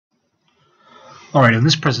All right, in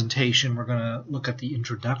this presentation, we're going to look at the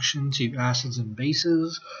introduction to acids and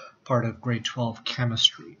bases, part of grade 12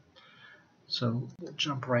 chemistry. So we'll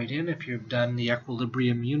jump right in. If you've done the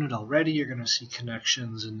equilibrium unit already, you're going to see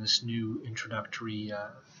connections in this new introductory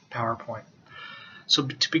PowerPoint. So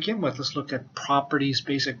to begin with, let's look at properties,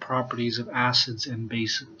 basic properties of acids and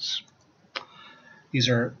bases. These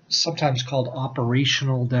are sometimes called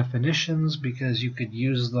operational definitions because you could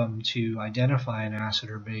use them to identify an acid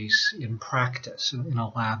or base in practice in a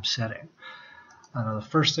lab setting. The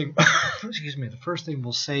first thing, the first thing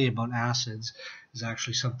we'll say about acids is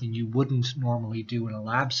actually something you wouldn't normally do in a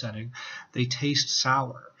lab setting. They taste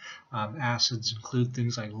sour. Acids include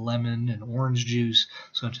things like lemon and orange juice,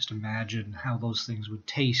 so just imagine how those things would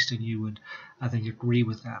taste, and you would, I think, agree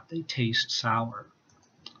with that. They taste sour.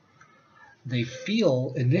 They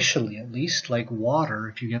feel, initially at least, like water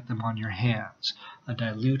if you get them on your hands. A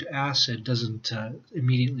dilute acid doesn't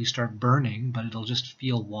immediately start burning, but it'll just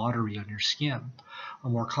feel watery on your skin. A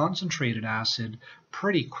more concentrated acid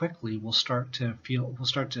pretty quickly will start to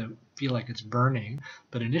feel like it's burning,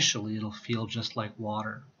 but initially it'll feel just like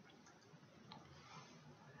water.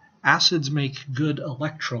 Acids make good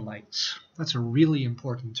electrolytes. That's a really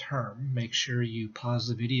important term. Make sure you pause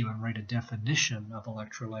the video and write a definition of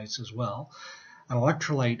electrolytes as well. An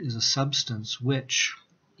electrolyte is a substance which,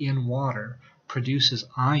 in water, produces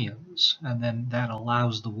ions, and then that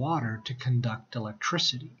allows the water to conduct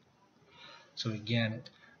electricity. So again,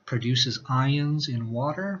 it produces ions in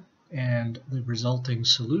water, and the resulting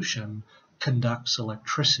solution conducts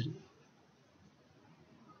electricity.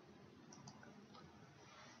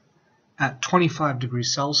 At 25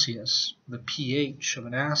 degrees Celsius, the pH of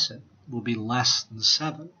an acid will be less than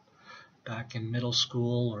 7. Back in middle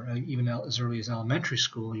school, or even as early as elementary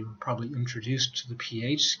school, you were probably introduced to the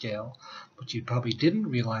pH scale, but you probably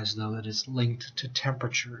didn't realize, though, that it's linked to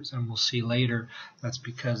temperatures, and we'll see later that's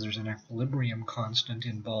because there's an equilibrium constant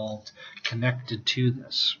involved connected to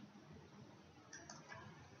this.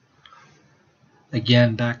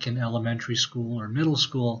 Again, back in elementary school or middle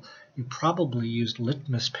school, you probably used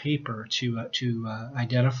litmus paper to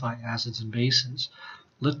identify acids and bases.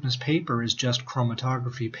 Litmus paper is just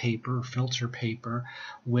chromatography paper or filter paper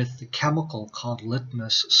with the chemical called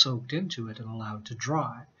litmus soaked into it and allowed to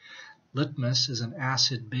dry. Litmus is an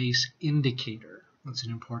acid-base indicator. That's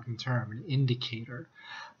an important term, an indicator.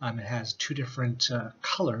 It has two different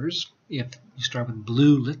colors. If you start with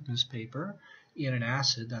blue litmus paper, in an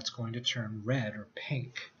acid, that's going to turn red or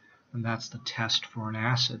pink. And that's the test for an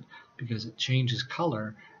acid because it changes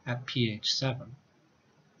color at pH 7.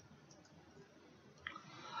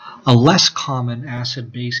 A less common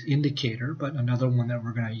acid-base indicator, but another one that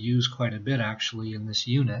we're going to use quite a bit actually in this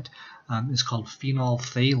unit, is called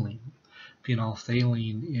phenolphthalein.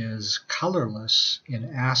 Phenolphthalein is colorless in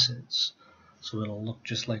acids, so it'll look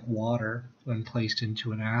just like water when placed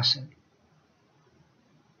into an acid.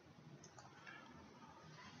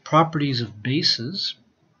 Properties of bases.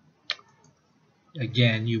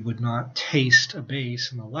 Again, you would not taste a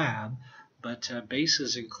base in the lab, but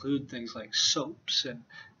bases include things like soaps, and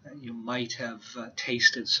you might have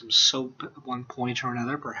tasted some soap at one point or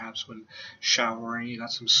another, perhaps when showering you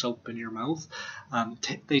got some soap in your mouth.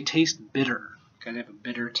 They taste bitter, kind of have a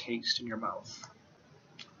bitter taste in your mouth.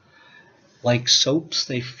 Like soaps,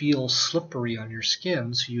 they feel slippery on your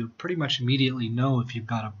skin, so you pretty much immediately know if you've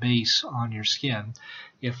got a base on your skin.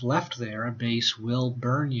 If left there, a base will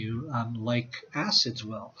burn you like acids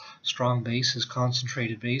will. Strong bases,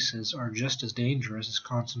 concentrated bases, are just as dangerous as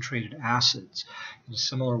concentrated acids. In a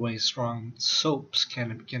similar way, strong soaps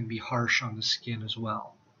can be harsh on the skin as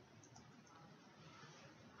well.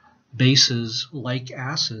 Bases, like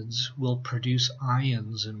acids, will produce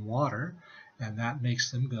ions in water, and that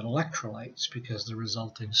makes them good electrolytes because the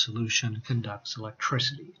resulting solution conducts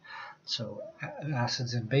electricity. So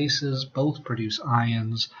acids and bases both produce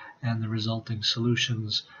ions, and the resulting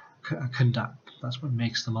solutions conduct. That's what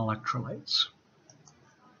makes them electrolytes.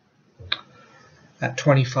 At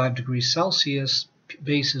 25 degrees Celsius,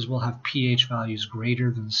 bases will have pH values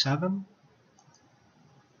greater than 7.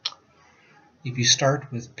 If you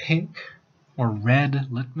start with pink or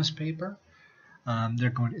red litmus paper,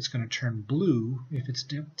 it's going to turn blue if it's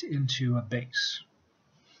dipped into a base.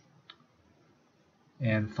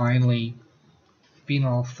 And finally,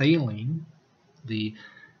 phenolphthalein, the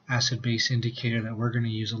acid-base indicator that we're going to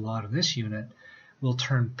use a lot in this unit, will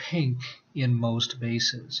turn pink in most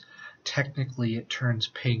bases. Technically, it turns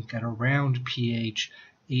pink at around pH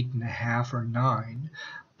 8.5 or 9,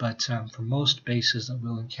 but for most bases that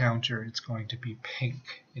we'll encounter, it's going to be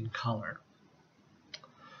pink in color.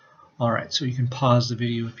 All right, so you can pause the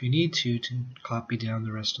video if you need to copy down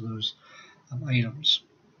the rest of those items.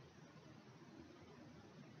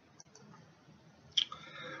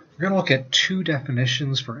 We're going to look at two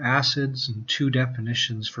definitions for acids and two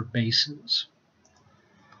definitions for bases.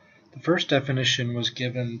 The first definition was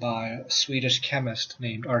given by a Swedish chemist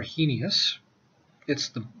named Arrhenius. It's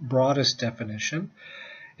the broadest definition.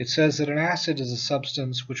 It says that an acid is a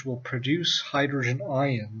substance which will produce hydrogen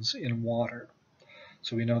ions in water.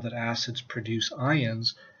 So we know that acids produce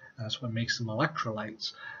ions. That's what makes them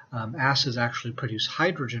electrolytes. Acids actually produce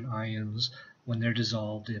hydrogen ions when they're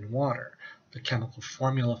dissolved in water. The chemical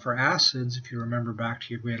formula for acids, if you remember back to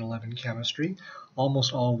your grade 11 chemistry,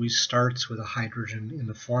 almost always starts with a hydrogen in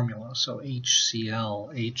the formula. So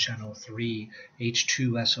HCl, HNO3,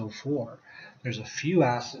 H2SO4. There's a few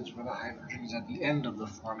acids where the hydrogen is at the end of the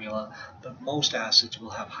formula, but most acids will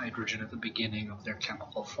have hydrogen at the beginning of their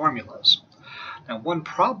chemical formulas. Now, one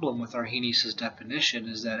problem with Arrhenius' definition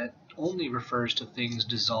is that it only refers to things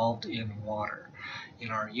dissolved in water. In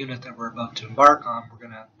our unit that we're about to embark on, we're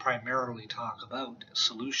going to primarily talk about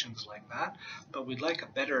solutions like that, but we'd like a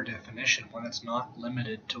better definition, one that's not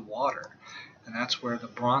limited to water. And that's where the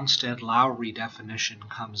Bronsted-Lowry definition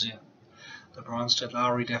comes in. The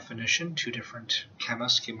Bronsted-Lowry definition, two different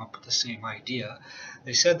chemists came up with the same idea.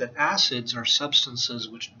 They said that acids are substances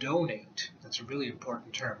which donate, that's a really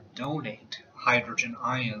important term, donate hydrogen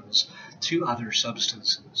ions to other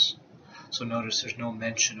substances. So notice there's no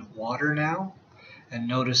mention of water now. And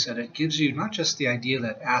notice that it gives you not just the idea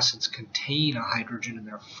that acids contain a hydrogen in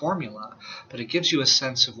their formula, but it gives you a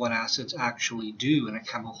sense of what acids actually do in a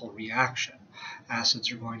chemical reaction. Acids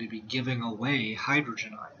are going to be giving away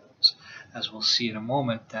hydrogen ions. As we'll see in a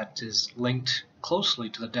moment, that is linked closely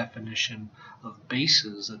to the definition of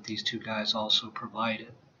bases that these two guys also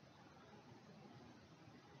provided.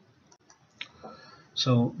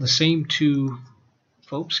 So the same two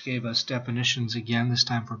folks gave us definitions again, this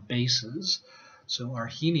time for bases. So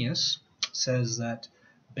Arrhenius says that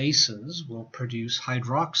bases will produce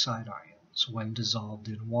hydroxide ions when dissolved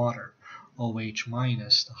in water, OH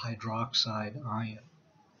minus, the hydroxide ion.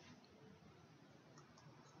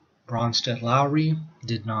 Bronsted-Lowry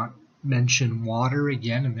did not mention water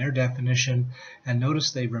again in their definition, and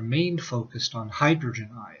notice they remained focused on hydrogen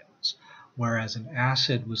ions, whereas an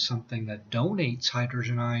acid was something that donates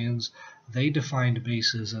hydrogen ions. They defined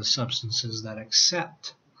bases as substances that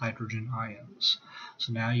accept hydrogen ions.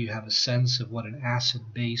 So now you have a sense of what an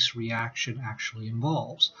acid-base reaction actually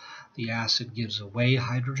involves. The acid gives away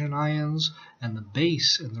hydrogen ions, and the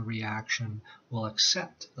base in the reaction will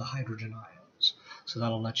accept the hydrogen ions. So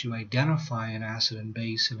that'll let you identify an acid and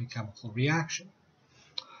base in a chemical reaction.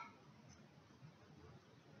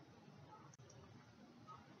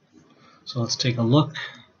 So let's take a look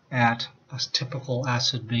at a typical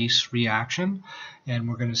acid-base reaction, and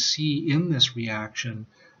we're going to see in this reaction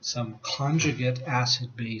some conjugate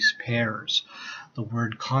acid-base pairs. The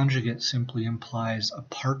word conjugate simply implies a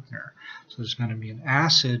partner. So there's going to be an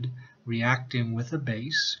acid reacting with a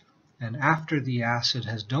base, and after the acid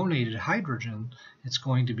has donated hydrogen, it's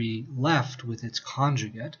going to be left with its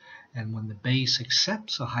conjugate, and when the base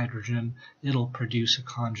accepts a hydrogen, it'll produce a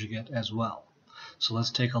conjugate as well. So let's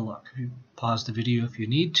take a look. You pause the video if you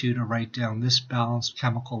need to write down this balanced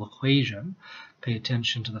chemical equation. Pay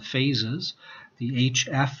attention to the phases. The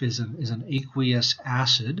HF is an aqueous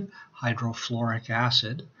acid, hydrofluoric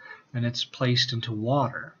acid, and it's placed into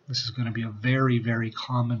water. This is going to be a very, very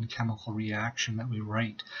common chemical reaction that we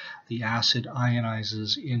write. The acid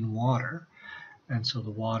ionizes in water, and so the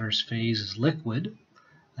water's phase is liquid.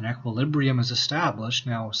 An equilibrium is established.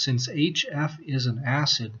 Now, since HF is an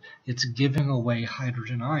acid, it's giving away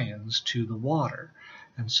hydrogen ions to the water.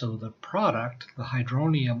 And so the product, the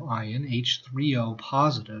hydronium ion, H3O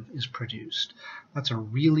positive, is produced. That's a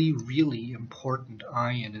really, really important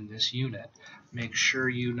ion in this unit. Make sure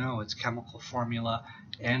you know its chemical formula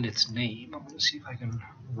and its name. I'm going to see if I can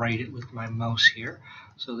write it with my mouse here.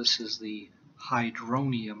 So this is the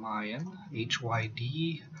hydronium ion,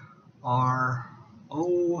 HYDRONIUM.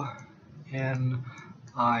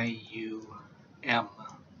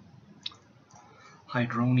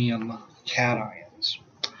 Hydronium cations.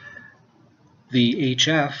 The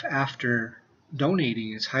HF, after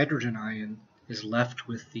donating its hydrogen ion, is left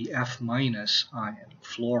with the F- ion,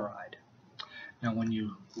 fluoride. Now when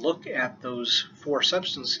you look at those four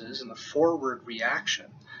substances in the forward reaction,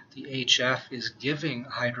 the HF is giving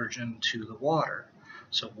hydrogen to the water.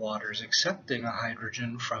 So water is accepting a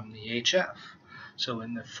hydrogen from the HF. So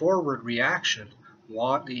in the forward reaction,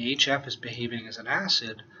 the HF is behaving as an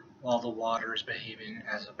acid while the water is behaving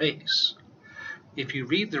as a base. If you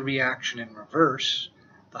read the reaction in reverse,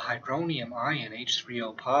 the hydronium ion,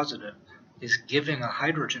 H3O positive, is giving a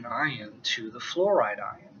hydrogen ion to the fluoride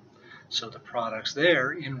ion. So the products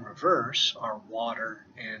there in reverse are water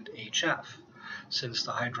and HF. Since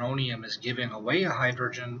the hydronium is giving away a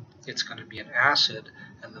hydrogen, it's going to be an acid,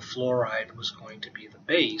 and the fluoride was going to be the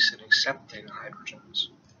base in accepting hydrogens.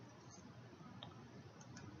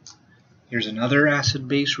 Here's another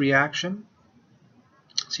acid-base reaction.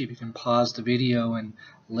 See if you can pause the video and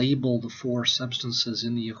label the four substances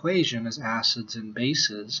in the equation as acids and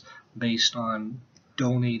bases based on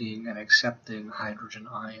donating and accepting hydrogen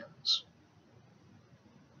ions.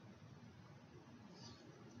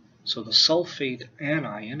 So the sulfate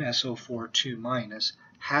anion, SO4 2-,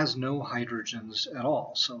 has no hydrogens at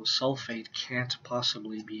all, so sulfate can't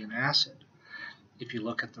possibly be an acid. If you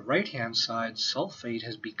look at the right-hand side, sulfate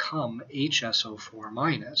has become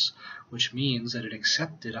HSO4-, which means that it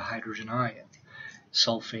accepted a hydrogen ion.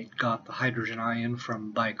 Sulfate got the hydrogen ion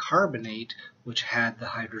from bicarbonate, which had the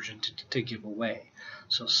hydrogen to give away.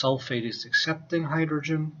 So sulfate is accepting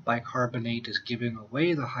hydrogen, bicarbonate is giving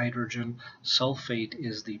away the hydrogen, sulfate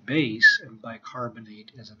is the base, and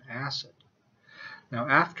bicarbonate is an acid. Now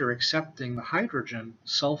after accepting the hydrogen,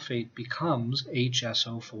 sulfate becomes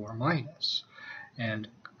HSO4-. And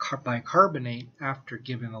bicarbonate, after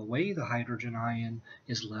giving away the hydrogen ion,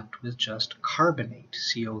 is left with just carbonate,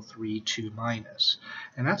 CO3 2-.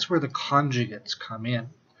 And that's where the conjugates come in.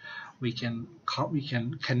 We can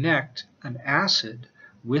connect an acid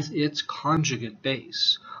with its conjugate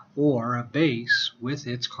base, or a base with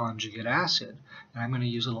its conjugate acid. And I'm going to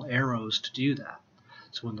use little arrows to do that.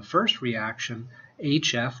 So in the first reaction,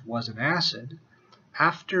 HF was an acid.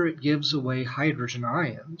 After it gives away hydrogen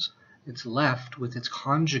ions, it's left with its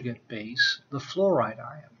conjugate base, the fluoride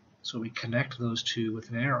ion. So we connect those two with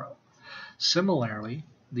an arrow. Similarly,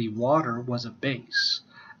 the water was a base.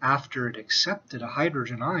 After it accepted a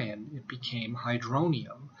hydrogen ion, it became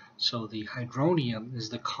hydronium. So the hydronium is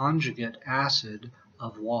the conjugate acid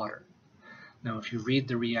of water. Now, if you read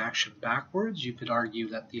the reaction backwards, you could argue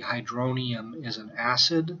that the hydronium is an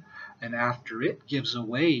acid, and after it gives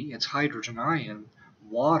away its hydrogen ion,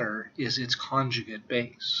 water is its conjugate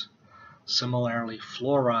base. Similarly,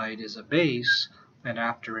 fluoride is a base, and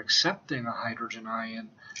after accepting a hydrogen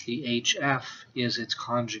ion, the HF is its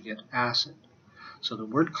conjugate acid. So the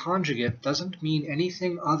word conjugate doesn't mean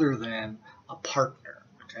anything other than a partner.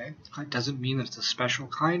 Okay? It doesn't mean that it's a special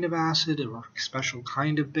kind of acid or a special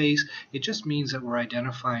kind of base. It just means that we're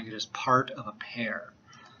identifying it as part of a pair.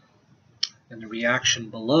 In the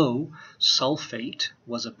reaction below, sulfate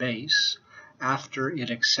was a base. After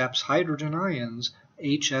it accepts hydrogen ions,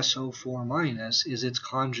 HSO4- is its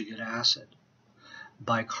conjugate acid.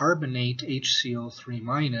 Bicarbonate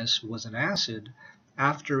HCO3- was an acid.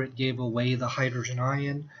 After it gave away the hydrogen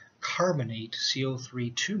ion, carbonate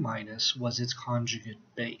CO3 2- was its conjugate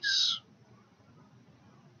base.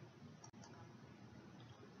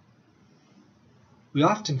 We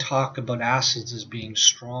often talk about acids as being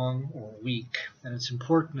strong or weak, and it's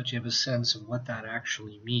important that you have a sense of what that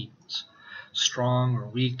actually means. Strong or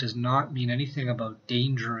weak does not mean anything about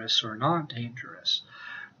dangerous or not dangerous.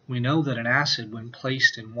 We know that an acid, when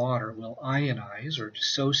placed in water, will ionize or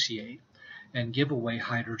dissociate and give away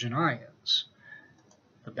hydrogen ions.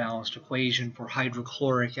 The balanced equation for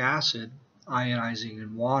hydrochloric acid ionizing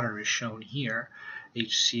in water is shown here.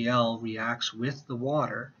 HCl reacts with the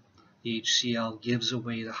water. The HCl gives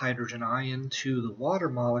away the hydrogen ion to the water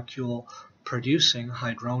molecule, producing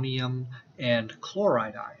hydronium and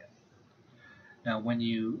chloride ion. Now, when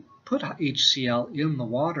you put HCl in the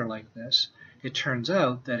water like this, it turns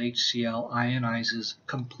out that HCl ionizes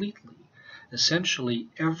completely. Essentially,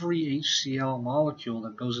 every HCl molecule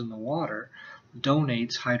that goes in the water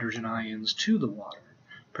donates hydrogen ions to the water,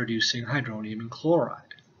 producing hydronium and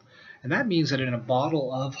chloride. And that means that in a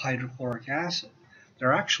bottle of hydrochloric acid,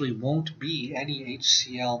 there actually won't be any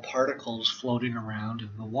HCl particles floating around in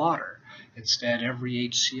the water. Instead, every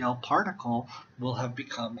HCl particle will have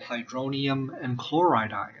become hydronium and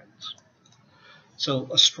chloride ions. So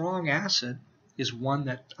a strong acid is one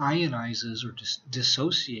that ionizes or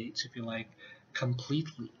dissociates, if you like,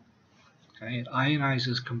 completely. Okay? It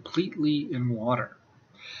ionizes completely in water.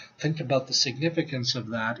 Think about the significance of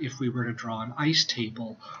that if we were to draw an ice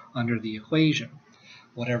table under the equation.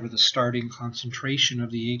 Whatever the starting concentration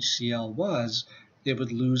of the HCl was, it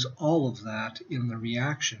would lose all of that in the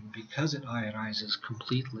reaction because it ionizes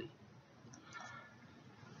completely.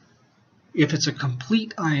 If it's a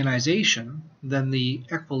complete ionization, then the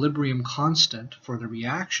equilibrium constant for the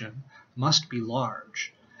reaction must be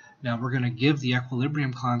large. Now we're going to give the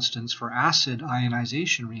equilibrium constants for acid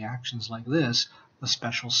ionization reactions like this a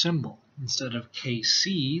special symbol. instead of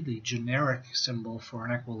Kc, the generic symbol for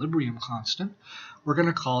an equilibrium constant, we're going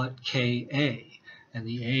to call it Ka. And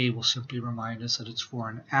the A will simply remind us that it's for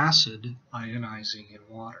an acid ionizing in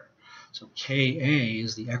water. So Ka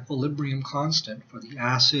is the equilibrium constant for the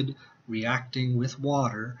acid reacting with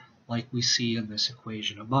water, like we see in this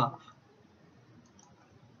equation above.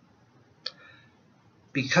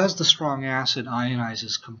 Because the strong acid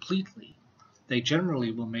ionizes completely, they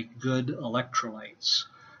generally will make good electrolytes.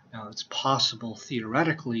 Now, it's possible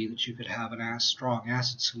theoretically that you could have a strong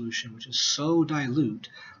acid solution which is so dilute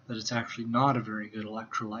that it's actually not a very good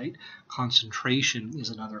electrolyte. Concentration is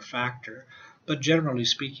another factor. But generally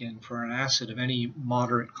speaking, for an acid of any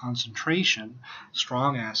moderate concentration,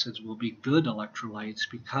 strong acids will be good electrolytes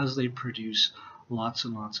because they produce lots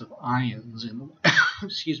and lots of ions in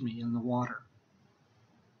the, in the water.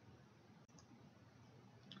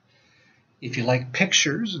 If you like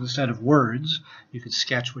pictures instead of words, you could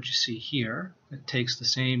sketch what you see here. It takes the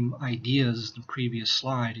same ideas as the previous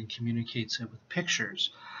slide and communicates it with pictures.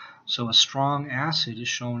 So a strong acid is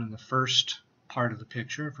shown in the first part of the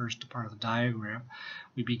picture, first part of the diagram.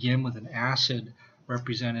 We begin with an acid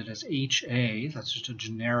represented as HA. That's just a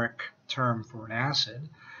generic term for an acid.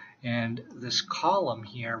 And this column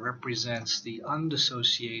here represents the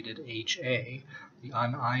undissociated HA, the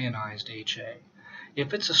unionized HA.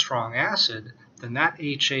 If it's a strong acid, then that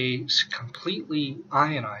HA completely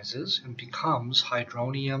ionizes and becomes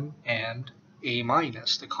hydronium and A-,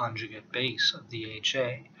 the conjugate base of the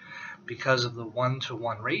HA. Because of the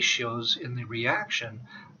 1-to-1 ratios in the reaction,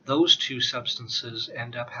 those two substances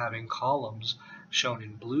end up having columns shown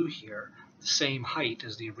in blue here, the same height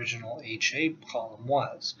as the original HA column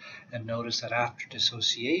was. And notice that after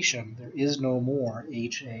dissociation, there is no more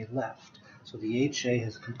HA left. So the HA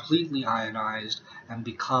has completely ionized and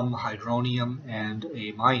become hydronium and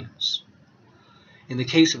A-. In the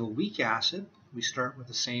case of a weak acid, we start with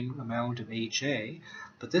the same amount of HA,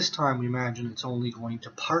 but this time we imagine it's only going to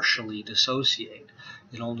partially dissociate.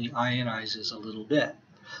 It only ionizes a little bit.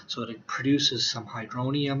 So it produces some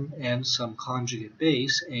hydronium and some conjugate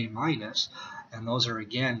base, A-, and those are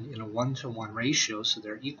again in a 1-to-1 ratio, so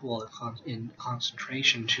they're equal in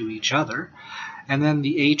concentration to each other. And then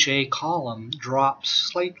the HA column drops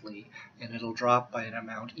slightly, and it'll drop by an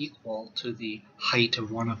amount equal to the height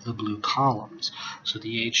of one of the blue columns. So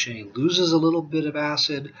the HA loses a little bit of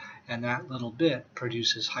acid, and that little bit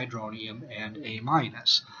produces hydronium and A-.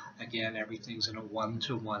 Again, everything's in a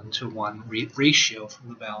 1-to-1-to-1 ratio from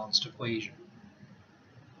the balanced equation.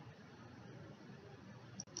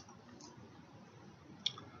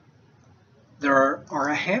 There are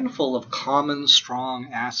a handful of common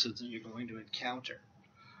strong acids that you're going to encounter.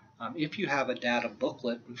 If you have a data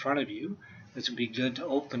booklet in front of you, it would be good to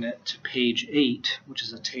open it to page 8, which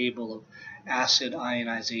is a table of acid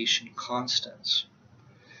ionization constants.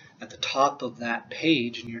 At the top of that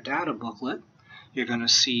page in your data booklet, you're going to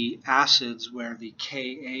see acids where the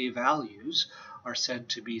Ka values are said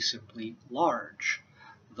to be simply large.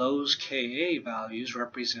 Those Ka values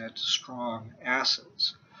represent strong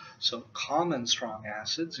acids. So common strong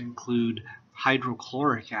acids include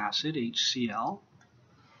hydrochloric acid, HCl,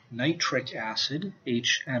 nitric acid,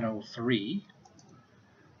 HNO3,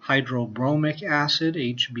 hydrobromic acid,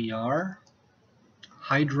 HBr,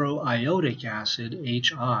 hydroiodic acid,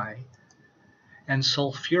 HI, and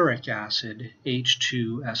sulfuric acid,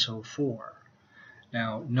 H2SO4.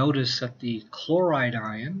 Now notice that the chloride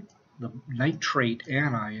ion, the nitrate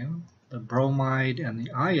anion, the bromide, and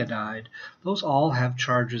the iodide, those all have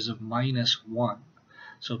charges of -1.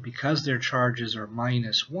 So because their charges are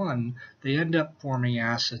 -1, they end up forming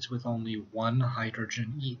acids with only one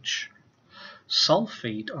hydrogen each.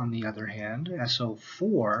 Sulfate, on the other hand,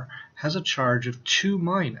 SO4, has a charge of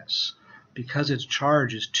 2-. Because its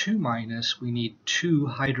charge is 2-, we need 2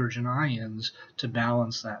 hydrogen ions to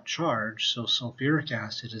balance that charge, so sulfuric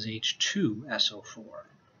acid is H2SO4.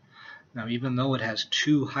 Now, even though it has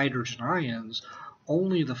 2 hydrogen ions,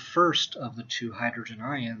 only the first of the 2 hydrogen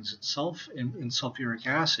ions itself in sulfuric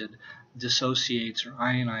acid dissociates or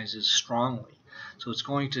ionizes strongly. So it's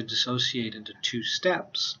going to dissociate into 2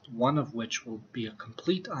 steps, one of which will be a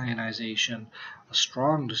complete ionization, a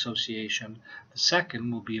strong dissociation. The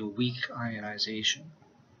second will be a weak ionization.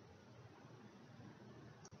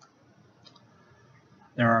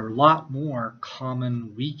 There are a lot more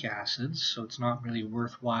common weak acids, so it's not really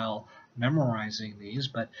worthwhile memorizing these,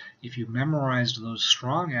 but if you memorized those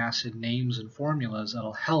strong acid names and formulas,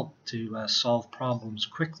 that'll help to solve problems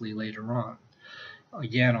quickly later on.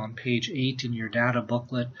 Again, on page 8 in your data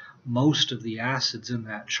booklet, most of the acids in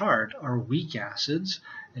that chart are weak acids,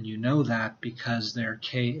 and you know that because their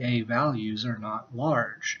Ka values are not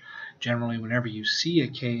large. Generally, whenever you see a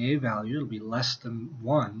Ka value, it'll be less than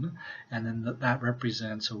 1, and then that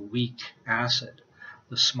represents a weak acid.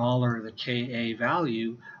 The smaller the Ka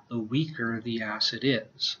value, the weaker the acid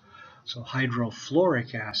is. So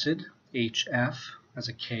hydrofluoric acid, HF, has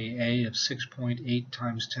a Ka of 6.8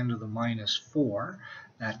 times 10 to the minus 4.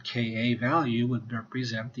 That Ka value would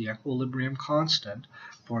represent the equilibrium constant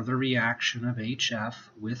for the reaction of HF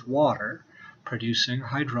with water, producing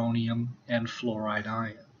hydronium and fluoride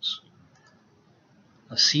ions.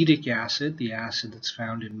 Acetic acid, the acid that's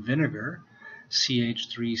found in vinegar,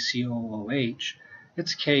 CH3COOH,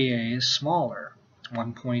 its Ka is smaller,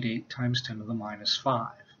 1.8 times 10 to the minus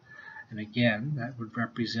 5. And again, that would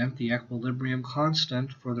represent the equilibrium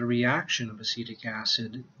constant for the reaction of acetic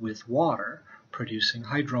acid with water, producing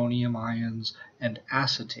hydronium ions and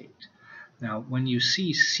acetate. Now, when you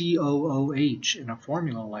see COOH in a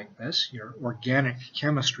formula like this, your organic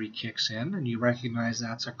chemistry kicks in, and you recognize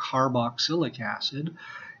that's a carboxylic acid.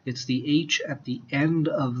 It's the H at the end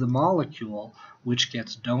of the molecule which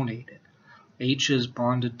gets donated. H's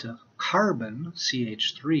bonded to carbon,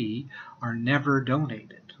 CH3, are never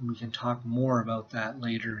donated. We can talk more about that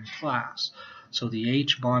later in class. So the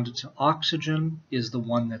H bonded to oxygen is the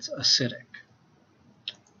one that's acidic.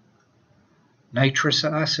 Nitrous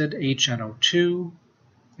acid, HNO2,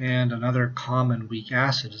 and another common weak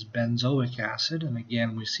acid is benzoic acid, and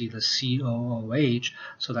again we see the COOH,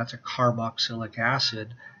 so that's a carboxylic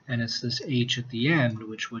acid, and it's this H at the end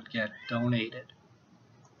which would get donated.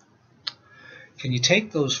 Can you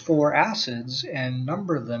take those 4 acids and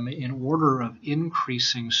number them in order of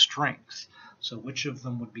increasing strength? So which of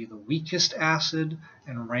them would be the weakest acid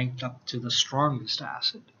and ranked up to the strongest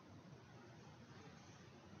acid?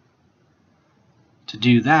 To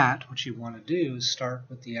do that, what you want to do is start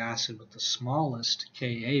with the acid with the smallest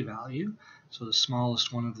Ka value. So the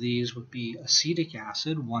smallest one of these would be acetic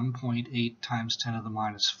acid, 1.8 times 10 to the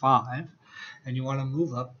minus 5. And you want to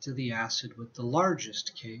move up to the acid with the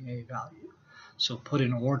largest Ka value. So put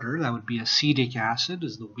in order, that would be acetic acid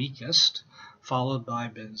is the weakest, followed by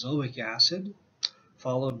benzoic acid,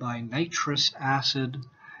 followed by nitrous acid,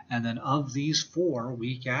 and then of these 4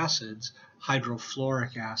 weak acids,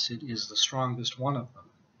 hydrofluoric acid is the strongest one of them.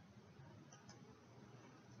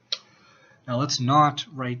 Now let's not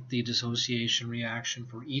write the dissociation reaction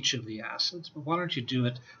for each of the acids, but why don't you do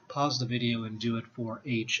it, pause the video and do it for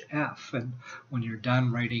HF, and when you're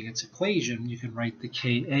done writing its equation, you can write the Ka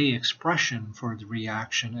expression for the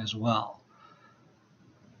reaction as well.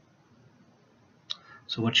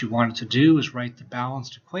 So what you wanted to do is write the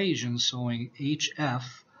balanced equation showing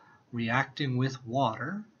HF reacting with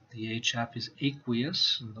water. The HF is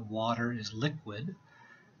aqueous and the water is liquid.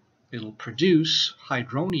 It'll produce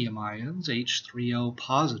hydronium ions, H3O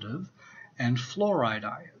positive, and fluoride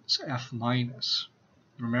ions, F minus.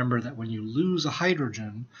 Remember that when you lose a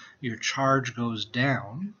hydrogen, your charge goes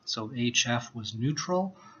down. So HF was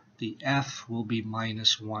neutral, the F will be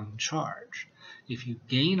 -1 charge. If you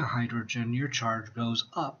gain a hydrogen, your charge goes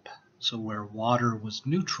up. So where water was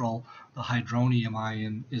neutral, the hydronium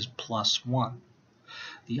ion is +1.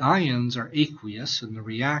 The ions are aqueous in the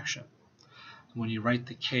reaction. When you write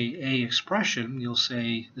the Ka expression, you'll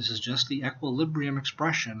say this is just the equilibrium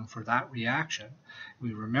expression for that reaction.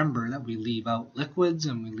 We remember that we leave out liquids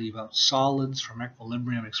and we leave out solids from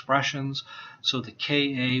equilibrium expressions, so the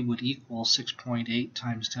Ka would equal 6.8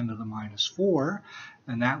 times 10 to the minus 4,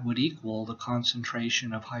 and that would equal the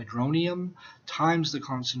concentration of hydronium times the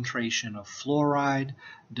concentration of fluoride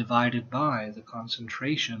divided by the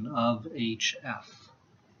concentration of HF.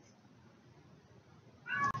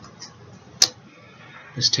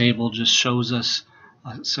 This table just shows us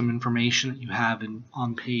some information that you have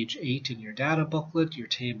on page 8 in your data booklet. Your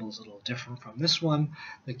table is a little different from this one.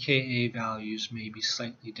 The Ka values may be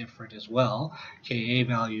slightly different as well. Ka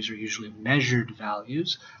values are usually measured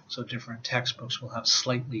values, so different textbooks will have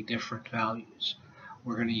slightly different values.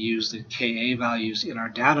 We're going to use the Ka values in our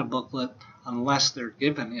data booklet unless they're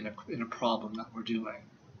given in a problem that we're doing.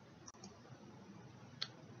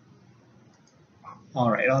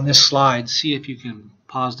 All right, on this slide, see if you can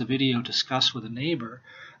pause the video, discuss with a neighbor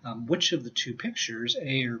which of the 2 pictures,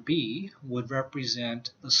 A or B, would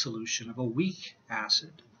represent the solution of a weak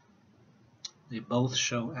acid. They both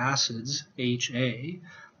show acids, HA,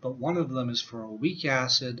 but one of them is for a weak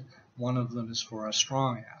acid, one of them is for a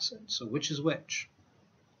strong acid. So which is which?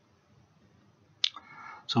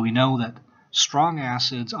 So we know that strong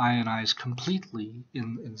acids ionize completely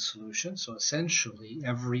in solution, so essentially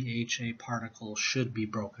every HA particle should be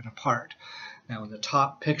broken apart. Now in the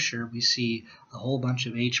top picture we see a whole bunch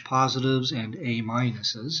of H positives and A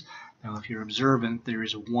minuses. Now if you're observant, there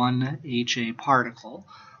is 1 HA particle.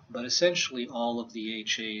 but essentially all of the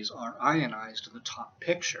HAs are ionized in the top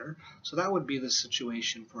picture, so that would be the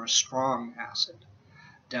situation for a strong acid.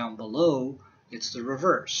 Down below, it's the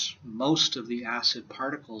reverse. Most of the acid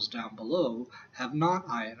particles down below have not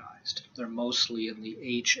ionized. They're mostly in the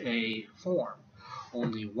HA form.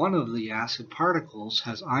 Only one of the acid particles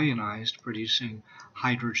has ionized, producing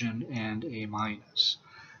hydrogen and A-.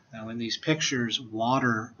 Now in these pictures,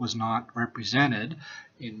 water was not represented.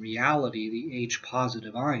 In reality, the H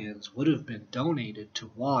positive ions would have been donated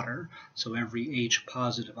to water, so every H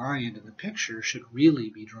positive ion in the picture should really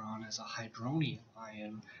be drawn as a hydronium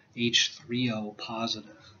ion, H3O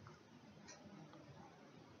positive.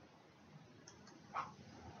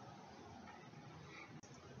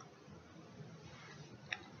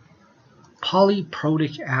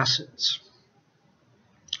 Polyprotic acids.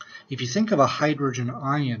 If you think of a hydrogen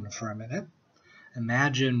ion for a minute,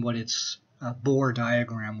 imagine what its Bohr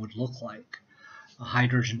diagram would look like. A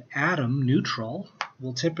hydrogen atom, neutral,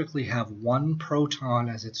 will typically have one proton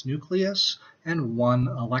as its nucleus and one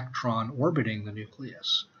electron orbiting the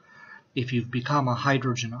nucleus. If you've become a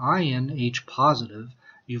hydrogen ion, H positive,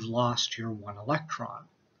 you've lost your one electron,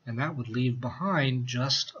 and that would leave behind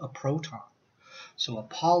just a proton. So a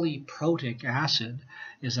polyprotic acid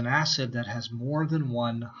is an acid that has more than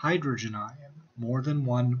one hydrogen ion, more than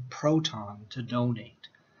one proton to donate.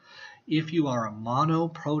 If you are a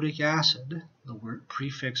monoprotic acid, the word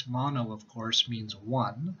prefix mono, of course, means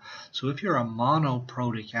one. So if you're a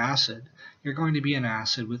monoprotic acid, you're going to be an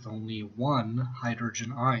acid with only one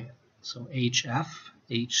hydrogen ion. So HF,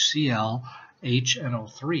 HCl,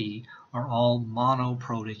 HNO3 are all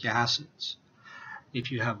monoprotic acids. If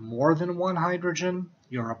you have more than one hydrogen,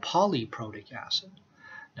 you're a polyprotic acid.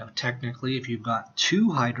 Now technically, if you've got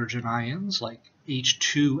two hydrogen ions, like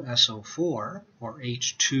H2SO4 or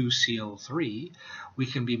H2CO3, we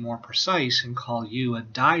can be more precise and call you a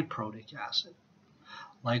diprotic acid.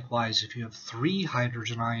 Likewise, if you have three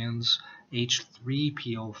hydrogen ions,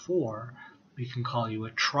 H3PO4, we can call you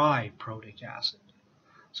a triprotic acid.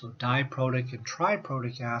 So diprotic and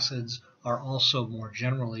triprotic acids are also more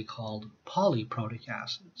generally called polyprotic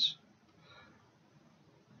acids.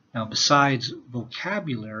 Now, besides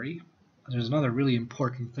vocabulary, there's another really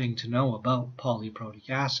important thing to know about polyprotic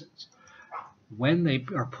acids. When they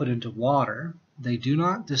are put into water, they do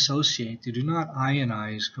not dissociate, they do not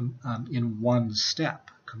ionize in one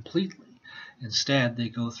step completely. Instead, they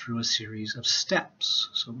go through a series of steps.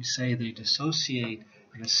 So we say they dissociate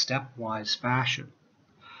in a stepwise fashion.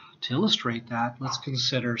 To illustrate that, let's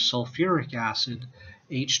consider sulfuric acid,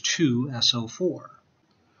 H2SO4.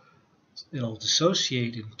 It'll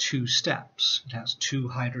dissociate in two steps. It has two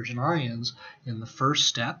hydrogen ions. In the first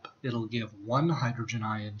step, it'll give one hydrogen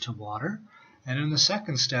ion to water, and in the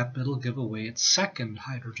second step, it'll give away its second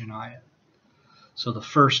hydrogen ion. So the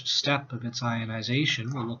first step of its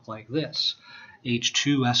ionization will look like this.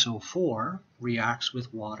 H2SO4 reacts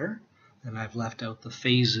with water, and I've left out the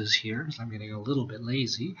phases here because I'm getting a little bit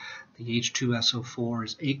lazy. The H2SO4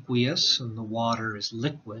 is aqueous and the water is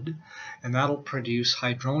liquid, and that'll produce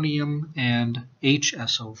hydronium and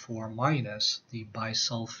HSO4-, the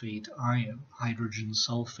bisulfate ion. Hydrogen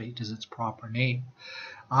sulfate is its proper name.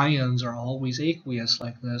 Ions are always aqueous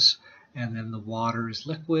like this, and then the water is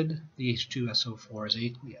liquid, the H2SO4 is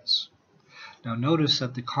aqueous. Now notice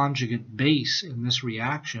that the conjugate base in this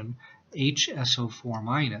reaction,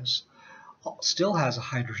 HSO4-, still has a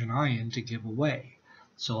hydrogen ion to give away.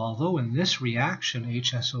 So although in this reaction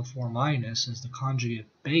HSO4- is the conjugate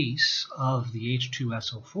base of the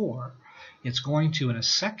H2SO4, it's going to, in a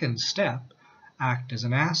second step, act as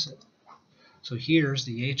an acid. So here's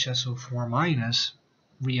the HSO4-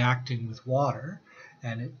 reacting with water,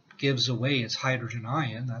 and it gives away its hydrogen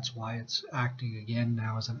ion. That's why it's acting again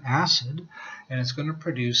now as an acid, and it's going to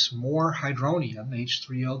produce more hydronium,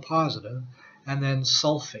 H3O positive, and then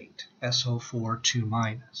sulfate, SO4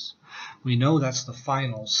 2-. We know that's the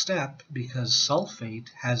final step because sulfate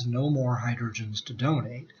has no more hydrogens to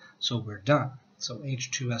donate, so we're done. So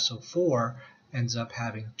H2SO4 ends up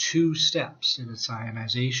having two steps in its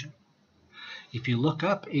ionization. If you look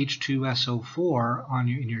up H2SO4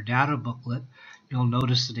 in your data booklet, you'll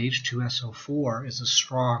notice that H2SO4 is a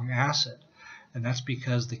strong acid, and that's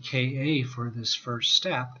because the Ka for this first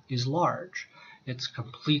step is large. It's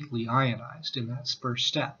completely ionized in that first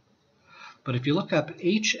step. But if you look up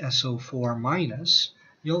HSO4-,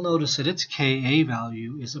 you'll notice that its Ka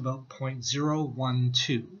value is about 0.012,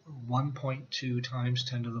 or 1.2 times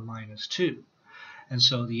 10 to the minus 2. And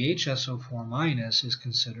so the HSO4- is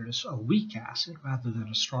considered a weak acid rather than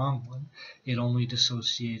a strong one. It only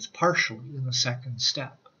dissociates partially in the second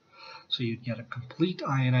step. So you'd get a complete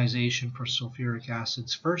ionization for sulfuric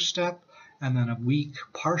acid's first step, and then a weak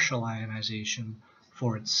partial ionization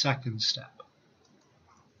for its second step.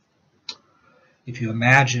 If you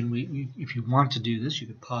imagine, if you want to do this, you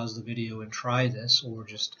could pause the video and try this, or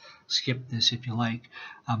just skip this if you like.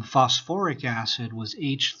 Phosphoric acid was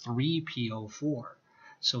H3PO4.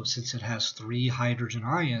 So since it has 3 hydrogen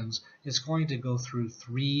ions, it's going to go through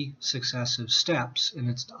 3 successive steps in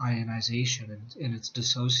its ionization and in its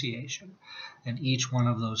dissociation. And each one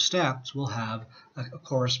of those steps will have a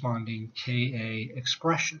corresponding Ka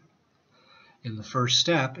expression. In the first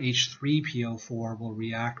step, H3PO4 will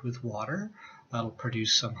react with water. That'll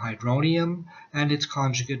produce some hydronium and its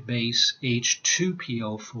conjugate base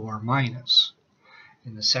H2PO4-.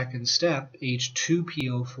 In the second step,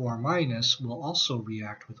 H2PO4- will also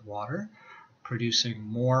react with water, producing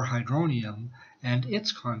more hydronium and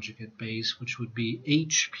its conjugate base, which would be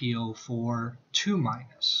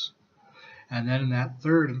HPO4-2-. And then in that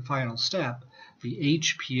third and final step, the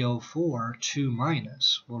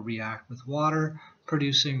HPO4-2- will react with water,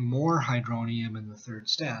 producing more hydronium in the third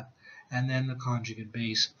step, and then the conjugate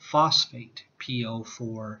base phosphate,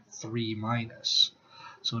 PO4-3-.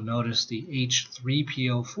 So notice the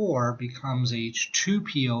H3PO4 becomes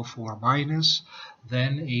H2PO4-,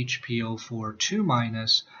 then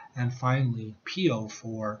HPO4-2-, and finally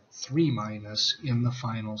PO4-3- in the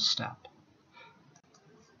final step.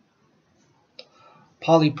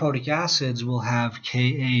 Polyprotic acids will have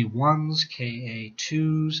Ka1s,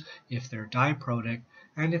 Ka2s if they're diprotic,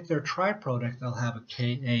 and if they're triprotic, they'll have a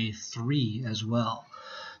Ka3 as well.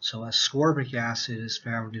 So ascorbic acid is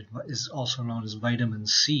also known as vitamin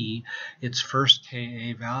C. Its first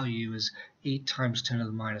Ka value is 8 ×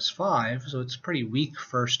 10⁻⁵, so it's pretty weak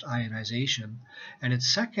first ionization. And its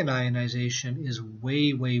second ionization is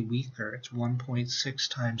way weaker. It's 1.6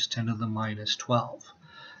 × 10⁻12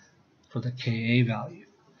 for the Ka value.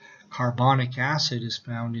 Carbonic acid is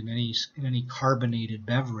found in any carbonated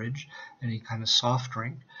beverage, any kind of soft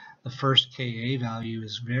drink. The first Ka value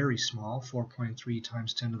is very small, 4.3 ×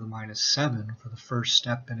 10⁻⁷ for the first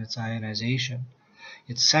step in its ionization.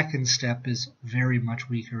 Its second step is very much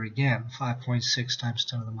weaker again, 5.6 ×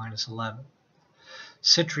 10⁻11.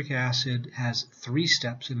 Citric acid has 3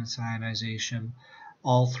 steps in its ionization,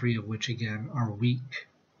 all 3 of which again are weak.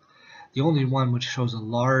 The only one which shows a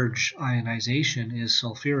large ionization is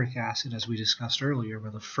sulfuric acid, as we discussed earlier,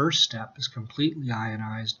 where the first step is completely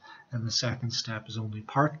ionized and the second step is only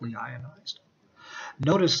partly ionized.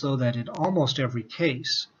 Notice, though, that in almost every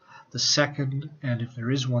case, the second, and if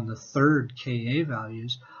there is one, the third Ka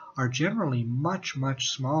values are generally much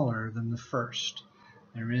smaller than the first.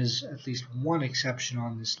 There is at least one exception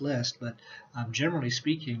on this list, but generally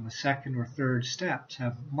speaking, the second or third steps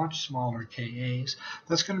have much smaller Kas.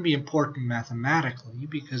 That's going to be important mathematically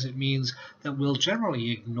because it means that we'll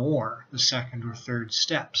generally ignore the second or third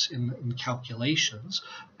steps in calculations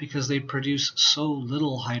because they produce so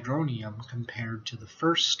little hydronium compared to the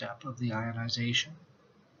first step of the ionization.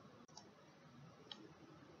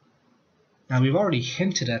 Now, we've already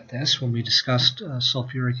hinted at this when we discussed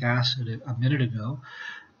sulfuric acid a minute ago.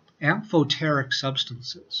 Amphoteric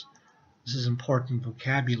substances. This is important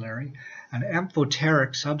vocabulary. An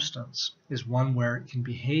amphoteric substance is one where it can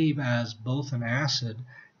behave as both an acid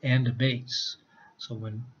and a base.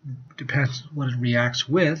 So depends what it reacts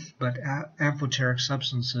with, but amphoteric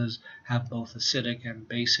substances have both acidic and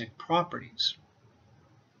basic properties.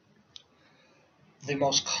 The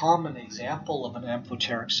most common example of an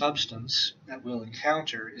amphoteric substance that we'll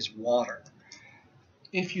encounter is water.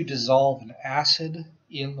 If you dissolve an acid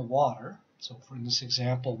in the water, so for this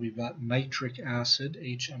example we've got nitric acid,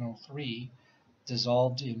 HNO3,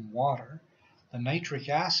 dissolved in water, the nitric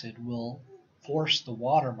acid will force the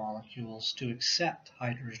water molecules to accept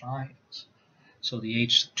hydrogen ions. So the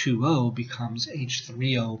H2O becomes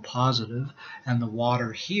H3O positive, and the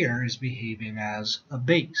water here is behaving as a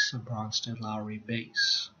base, a Bronsted-Lowry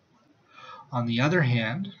base. On the other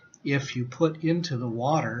hand, if you put into the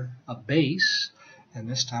water a base, and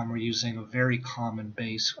this time we're using a very common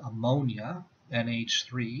base, ammonia,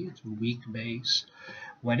 NH3, it's a weak base,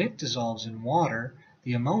 when it dissolves in water,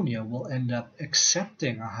 the ammonia will end up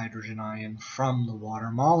accepting a hydrogen ion from the water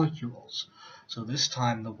molecules. So this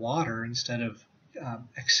time the water, instead of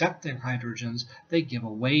accepting hydrogens, they give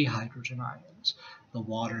away hydrogen ions. The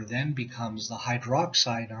water then becomes the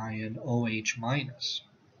hydroxide ion OH-.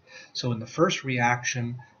 So in the first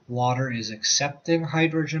reaction, water is accepting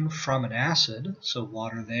hydrogen from an acid, so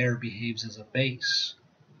water there behaves as a base.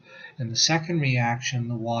 In the second reaction,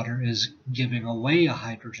 the water is giving away a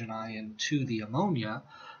hydrogen ion to the ammonia,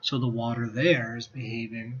 so the water there is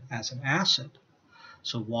behaving as an acid.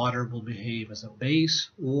 So water will behave as a base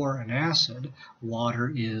or an acid.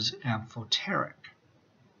 Water is amphoteric.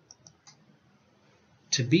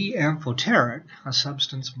 To be amphoteric, a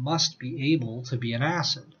substance must be able to be an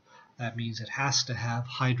acid. That means it has to have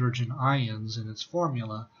hydrogen ions in its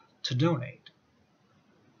formula to donate.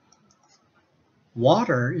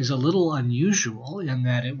 Water is a little unusual in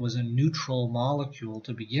that it was a neutral molecule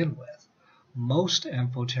to begin with. Most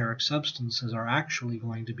amphoteric substances are actually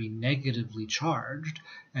going to be negatively charged,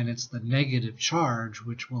 and it's the negative charge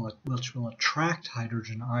which will attract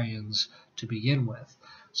hydrogen ions to begin with.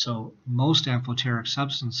 So most amphoteric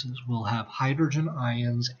substances will have hydrogen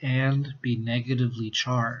ions and be negatively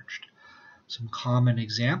charged. Some common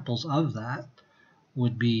examples of that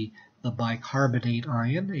would be the bicarbonate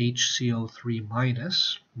ion,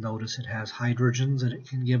 HCO3-. Notice it has hydrogens that it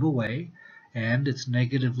can give away, and it's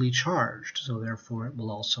negatively charged, so therefore it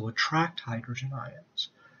will also attract hydrogen ions.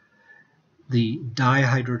 The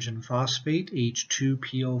dihydrogen phosphate,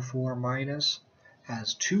 H2PO4-,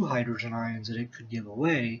 has 2 hydrogen ions that it could give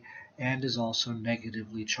away and is also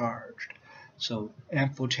negatively charged. So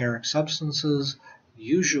amphoteric substances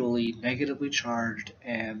usually negatively charged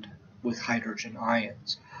and with hydrogen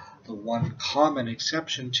ions. The one common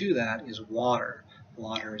exception to that is water.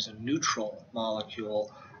 Water is a neutral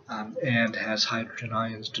molecule and has hydrogen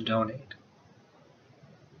ions to donate.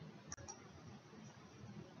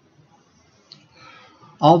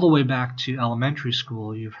 All the way back to elementary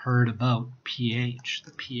school, you've heard about pH,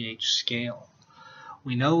 the pH scale.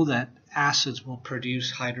 We know that acids will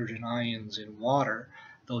produce hydrogen ions in water.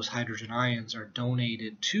 Those hydrogen ions are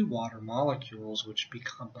donated to water molecules, which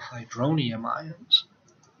become the hydronium ions.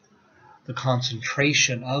 The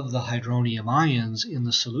concentration of the hydronium ions in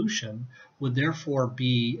the solution would therefore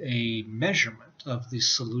be a measurement of the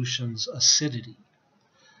solution's acidity.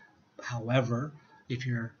 However, if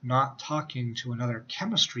you're not talking to another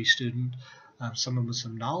chemistry student, someone with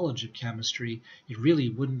some knowledge of chemistry, it really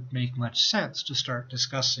wouldn't make much sense to start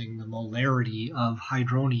discussing the molarity of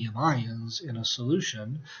hydronium ions in a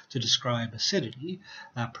solution to describe acidity.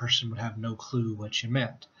 That person would have no clue what you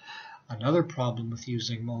meant. Another problem with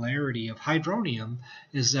using molarity of hydronium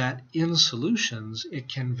is that in solutions it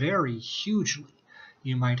can vary hugely.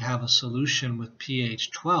 You might have a solution with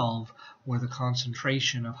pH 12 where the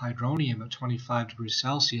concentration of hydronium at 25 degrees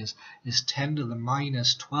Celsius is 10 to the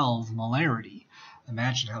minus 12 molarity.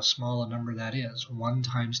 Imagine how small a number that is. 1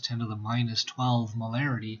 times 10 to the minus 12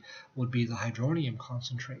 molarity would be the hydronium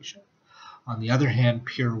concentration. On the other hand,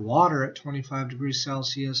 pure water at 25 degrees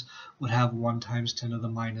Celsius would have 1 times 10 to the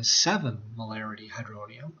minus 7 molarity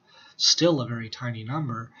hydronium. Still a very tiny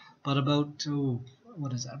number, but about,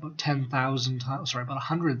 about 10,000 times, about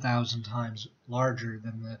 100,000 times larger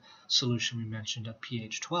than the solution we mentioned at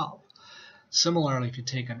pH 12. Similarly, if you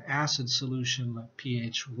take an acid solution at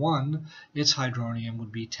pH 1, its hydronium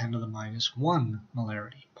would be 10 to the minus 1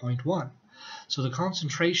 molarity, 0.1. So the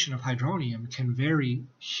concentration of hydronium can vary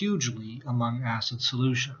hugely among acid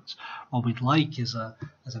solutions. What we'd like is a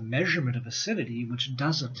measurement of acidity which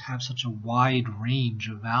doesn't have such a wide range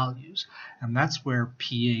of values, and that's where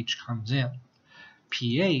pH comes in.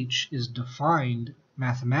 pH is defined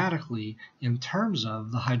mathematically in terms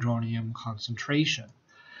of the hydronium concentration.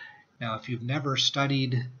 Now, if you've never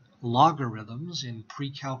studied logarithms in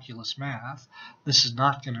pre-calculus math, this is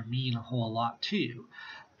not going to mean a whole lot to you.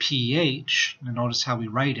 pH, and notice how we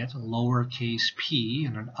write it, a lowercase p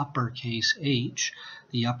and an uppercase h.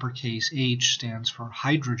 The uppercase h stands for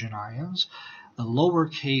hydrogen ions. The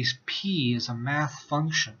lowercase p is a math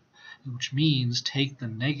function, which means take the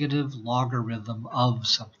negative logarithm of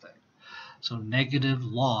something. So negative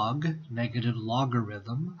logarithm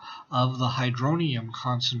of the hydronium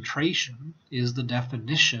concentration is the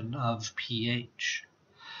definition of pH.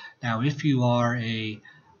 Now, if you are a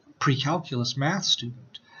pre-calculus math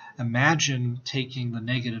student, imagine taking the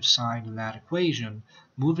negative sign in that equation,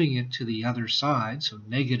 moving it to the other side, so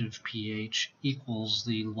negative pH equals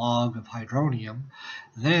the log of hydronium,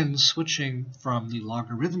 then switching from the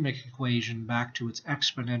logarithmic equation back to its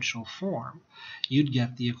exponential form, you'd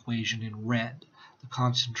get the equation in red. The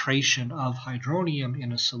concentration of hydronium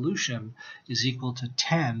in a solution is equal to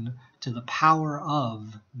 10 to the power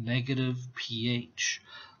of negative pH.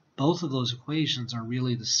 Both of those equations are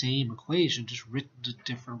really the same equation, just written in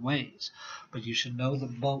different ways. But you should know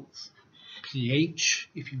them both. pH,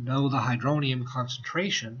 if you know the hydronium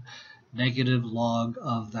concentration, negative log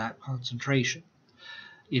of that concentration.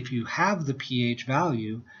 If you have the pH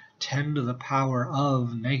value, 10 to the power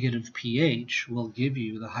of negative pH will give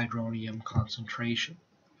you the hydronium concentration.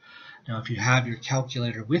 Now, if you have your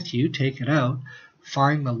calculator with you, take it out,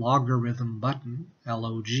 find the logarithm button,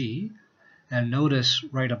 LOG, And notice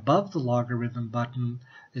right above the logarithm button,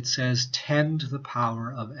 it says 10 to the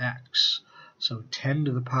power of x. So 10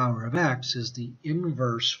 to the power of x is the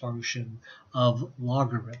inverse function of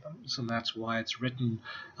logarithms, and that's why it's written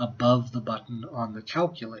above the button on the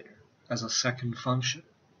calculator as a second function.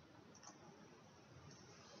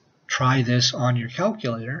 Try this on your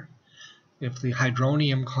calculator. If the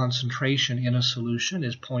hydronium concentration in a solution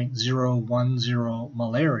is 0.010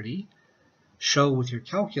 molarity, show with your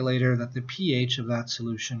calculator that the pH of that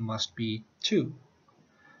solution must be 2.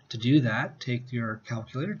 To do that, take your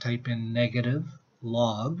calculator, type in negative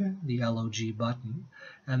log, the log button,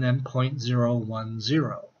 and then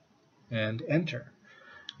 0.010, and enter.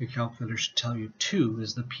 Your calculator should tell you 2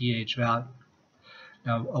 is the pH value.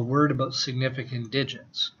 Now, a word about significant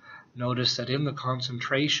digits. Notice that in the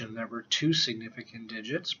concentration there were 2 significant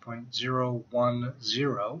digits,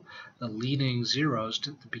 0.010. The leading zeros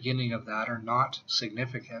at the beginning of that are not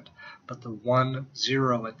significant, but the 1,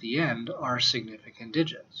 0 at the end are significant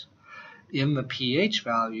digits. In the pH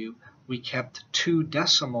value, we kept 2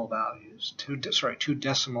 decimal values, two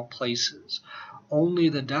decimal places. Only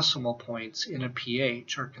the decimal points in a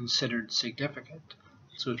pH are considered significant.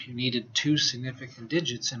 So if you needed 2 significant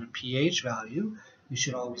digits in a pH value, you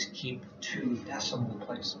should always keep 2 decimal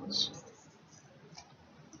places.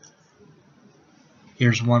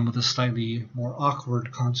 Here's one with a slightly more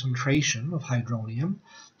awkward concentration of hydronium,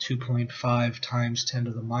 2.5 times 10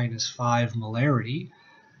 to the minus 5 molarity.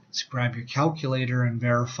 So grab your calculator and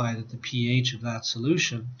verify that the pH of that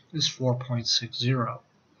solution is 4.60.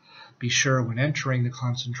 Be sure when entering the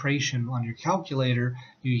concentration on your calculator,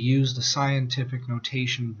 you use the scientific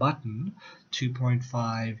notation button,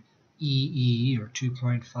 2.5 EE or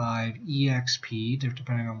 2.5 EXP,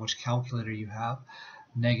 depending on which calculator you have,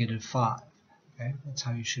 -5. Okay? That's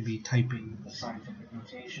how you should be typing the scientific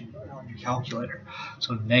notation on your calculator.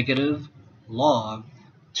 So negative log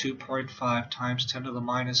 2.5 times 10 to the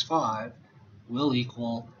minus 5 will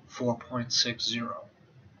equal 4.60.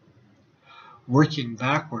 Working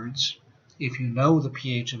backwards, if you know the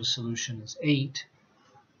pH of a solution is 8,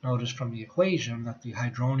 notice from the equation that the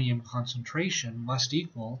hydronium concentration must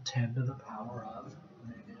equal 10 to the power of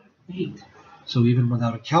 -8. So even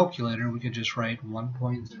without a calculator, we could just write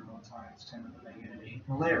 1.0 times 10 to the -8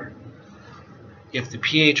 molarity. If the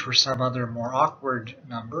pH were some other more awkward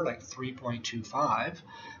number, like 3.25,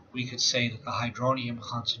 we could say that the hydronium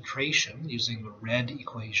concentration, using the red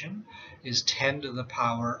equation, is 10 to the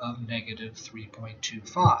power of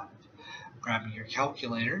 -3.25. Grabbing your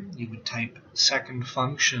calculator, you would type second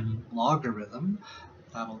function logarithm.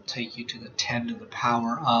 That'll take you to the 10 to the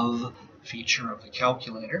power of feature of the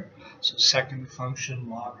calculator. So second function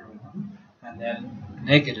logarithm, and then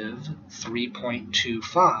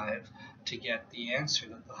 -3.25 to get the answer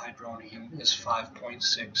that the hydronium is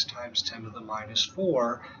 5.6 times 10 to the minus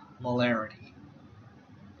 4 molarity.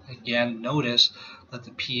 Again, notice that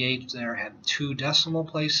the pH there had 2 decimal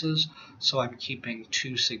places, so I'm keeping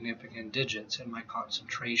 2 significant digits in my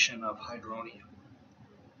concentration of hydronium.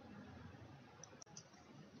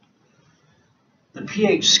 The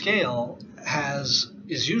pH scale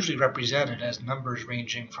is usually represented as numbers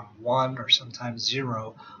ranging from 1 or sometimes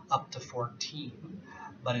 0 up to 14,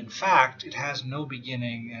 but in fact it has no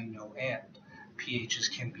beginning and no end. pHs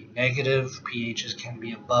can be negative, pHs can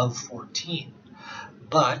be above 14.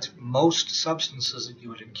 But most substances that you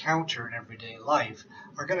would encounter in everyday life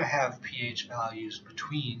are going to have pH values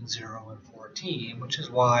between 0 and 14, which is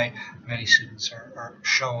why many students are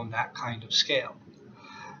shown that kind of scale.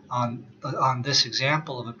 On this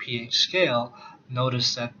example of a pH scale,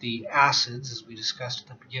 notice that the acids, as we discussed at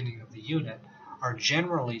the beginning of the unit, are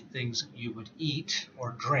generally things that you would eat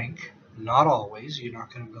or drink. Not always. You're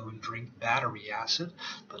not going to go and drink battery acid,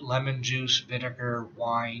 but lemon juice, vinegar,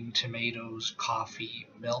 wine, tomatoes, coffee,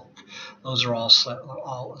 milk, those are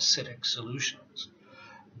all acidic solutions.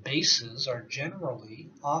 Bases are generally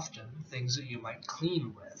often things that you might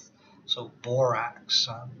clean with. So borax,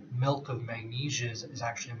 milk of magnesia is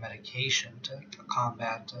actually a medication to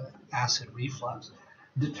combat acid reflux.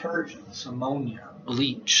 Detergents, ammonia,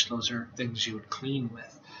 bleach, those are things you would clean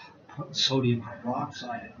with. Sodium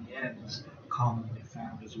hydroxide at the end is commonly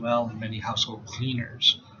found as well in many household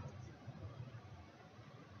cleaners.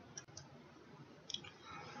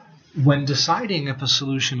 When deciding if a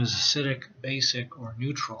solution is acidic, basic, or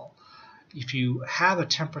neutral, if you have a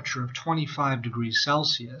temperature of 25 degrees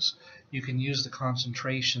Celsius, you can use the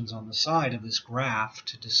concentrations on the side of this graph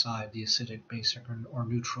to decide the acidic, basic, or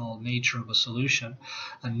neutral nature of a solution.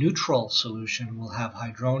 A neutral solution will have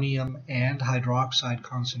hydronium and hydroxide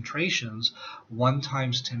concentrations 1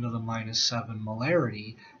 times 10 to the minus 7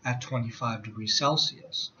 molarity at 25 degrees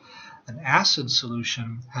Celsius. An acid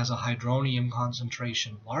solution has a hydronium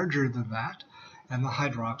concentration larger than that, and the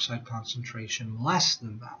hydroxide concentration less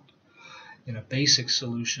than that. In a basic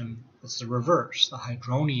solution, it's the reverse. The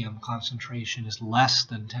hydronium concentration is less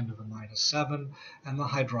than 10 to the minus 7, and the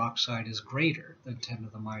hydroxide is greater than 10 to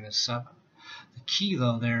the minus 7. The key,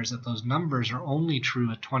 though, there is that those numbers are only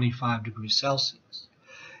true at 25 degrees Celsius.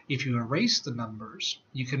 If you erase the numbers,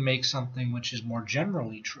 you can make something which is more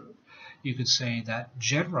generally true. You could say that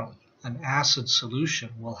generally, an acid solution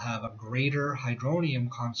will have a greater hydronium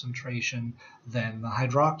concentration than the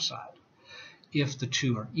hydroxide. If the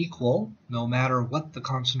two are equal, no matter what the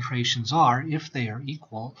concentrations are, if they are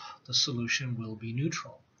equal, the solution will be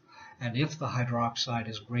neutral. And if the hydroxide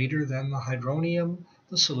is greater than the hydronium,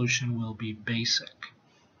 the solution will be basic.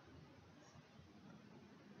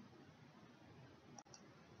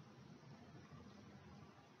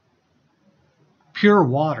 Pure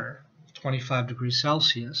water, 25 degrees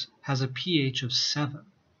Celsius, has a pH of 7.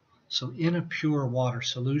 So in a pure water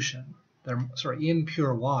solution, in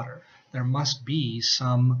pure water, there must be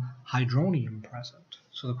some hydronium present.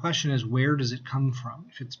 So the question is, where does it come from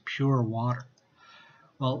if it's pure water?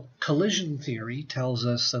 Well, collision theory tells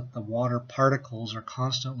us that the water particles are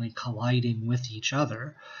constantly colliding with each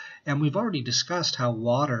other, and we've already discussed how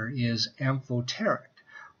water is amphoteric.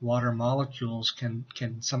 Water molecules can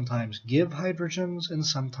sometimes give hydrogens and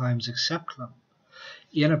sometimes accept them.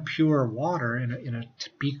 In a pure water, in a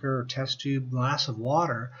beaker or test tube glass of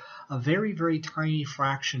water, a very, very tiny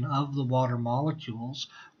fraction of the water molecules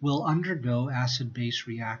will undergo acid-base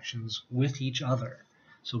reactions with each other.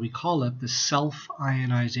 So we call it the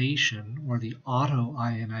self-ionization or the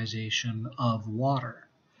auto-ionization of water.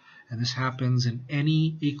 And this happens in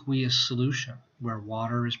any aqueous solution where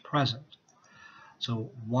water is present.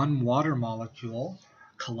 So one water molecule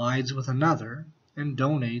collides with another and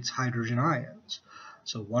donates hydrogen ions.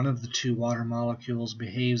 So one of the two water molecules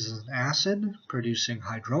behaves as an acid, producing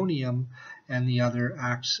hydronium, and the other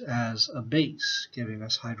acts as a base, giving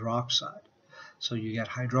us hydroxide. So you get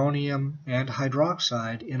hydronium and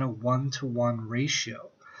hydroxide in a 1-to-1 ratio.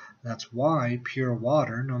 That's why pure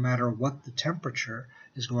water, no matter what the temperature,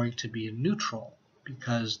 is going to be neutral,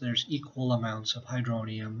 because there's equal amounts of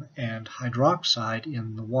hydronium and hydroxide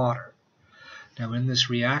in the water. Now in this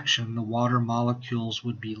reaction, the water molecules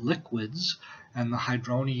would be liquids, and the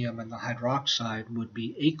hydronium and the hydroxide would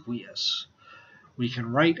be aqueous. We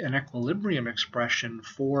can write an equilibrium expression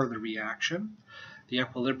for the reaction. The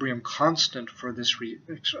equilibrium constant for this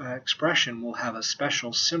expression will have a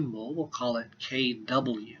special symbol. We'll call it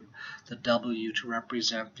Kw, the W to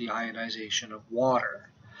represent the ionization of water.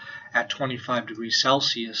 At 25 degrees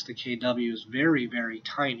Celsius, the Kw is very, very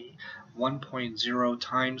tiny, 1.0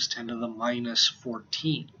 times 10 to the minus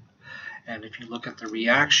 14. And if you look at the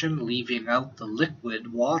reaction, leaving out the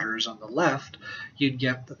liquid waters on the left, you'd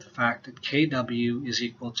get that the fact that Kw is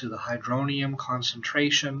equal to the hydronium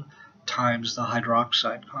concentration times the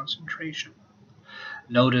hydroxide concentration.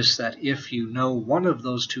 Notice that if you know one of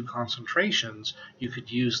those two concentrations, you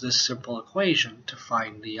could use this simple equation to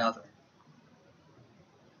find the other.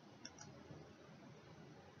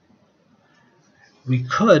 We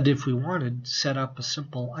could, if we wanted, set up a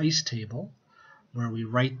simple ice table where we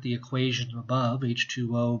write the equation above,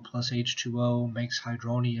 H2O plus H2O makes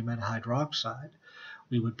hydronium and hydroxide.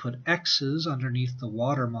 We would put X's underneath the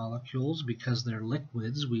water molecules because they're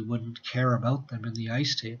liquids. We wouldn't care about them in the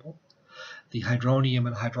ice table. The hydronium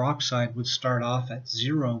and hydroxide would start off at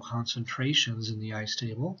 0 concentrations in the ice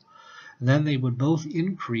table. Then they would both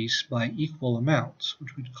increase by equal amounts,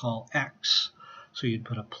 which we'd call X. So you'd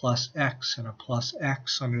put a plus X and a plus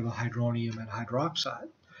X under the hydronium and hydroxide.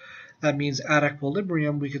 That means at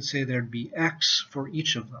equilibrium, we could say there'd be X for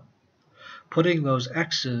each of them. Putting those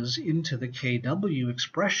X's into the Kw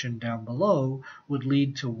expression down below would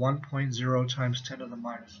lead to 1.0 times 10 to the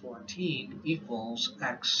minus 14 equals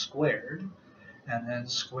X squared. And then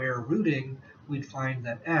square rooting, we'd find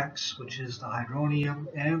that X, which is the hydronium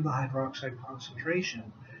and the hydroxide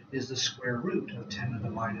concentration, is the square root of 10 to the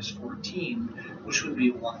minus 14, which would be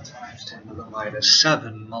 1 times 10 to the minus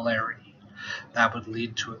 7 molarity. That would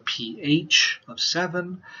lead to a pH of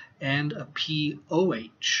 7 and a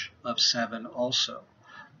pOH of 7 also.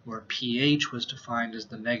 Where pH was defined as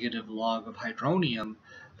the negative log of hydronium,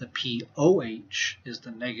 the pOH is the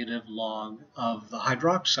negative log of the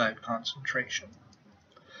hydroxide concentration.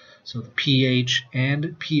 So the pH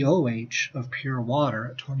and pOH of pure water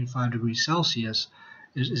at 25 degrees Celsius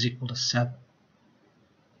is equal to 7.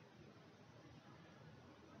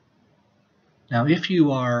 Now, if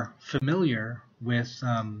you are familiar with,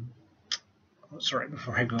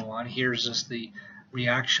 before I go on, here's just the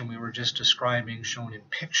reaction we were just describing shown in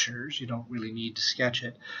pictures. You don't really need to sketch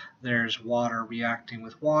it. There's water reacting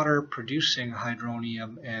with water, producing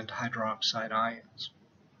hydronium and hydroxide ions.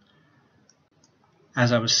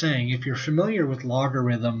 As I was saying, if you're familiar with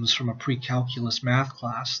logarithms from a pre-calculus math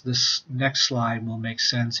class, this next slide will make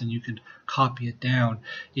sense and you could copy it down.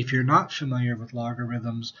 If you're not familiar with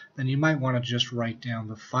logarithms, then you might want to just write down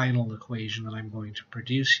the final equation that I'm going to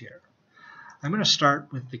produce here. I'm going to start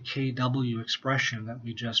with the kW expression that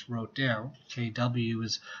we just wrote down. kW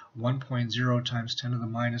is 1.0 times 10 to the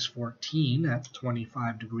minus 14 at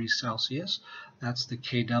 25 degrees Celsius. That's the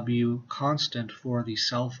kW constant for the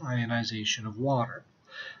self-ionization of water.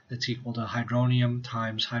 That's equal to hydronium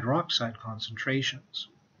times hydroxide concentrations.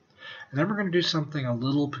 And then we're going to do something a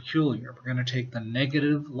little peculiar. We're going to take the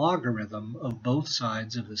negative logarithm of both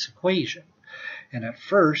sides of this equation. And at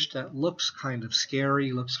first, that looks kind of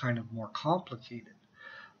scary, looks kind of more complicated.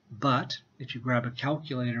 But if you grab a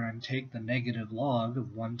calculator and take the negative log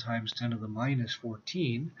of 1 times 10 to the minus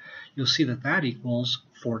 14, you'll see that that equals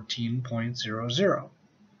 14.00.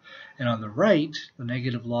 And on the right, the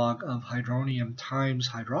negative log of hydronium times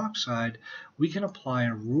hydroxide, we can apply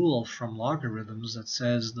a rule from logarithms that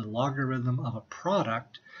says the logarithm of a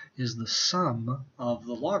product is the sum of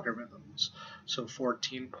the logarithms. So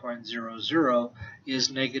 14.00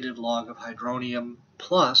 is negative log of hydronium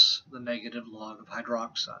plus the negative log of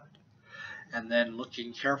hydroxide. And then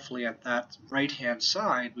looking carefully at that right-hand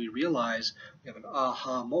side, we realize we have an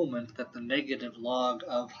aha moment that the negative log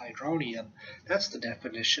of hydronium, that's the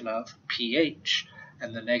definition of pH.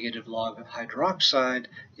 And the negative log of hydroxide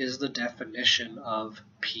is the definition of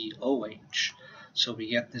pOH. So we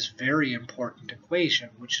get this very important equation,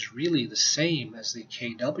 which is really the same as the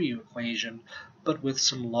kW equation, but with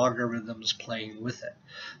some logarithms playing with it.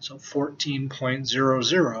 So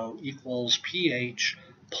 14.00 equals pH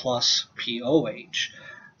plus pOH.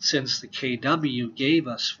 Since the kW gave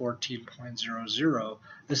us 14.00,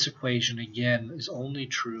 this equation again is only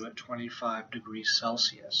true at 25 degrees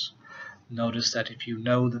Celsius. Notice that if you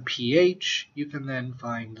know the pH, you can then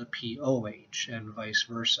find the pOH and vice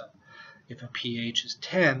versa. If a pH is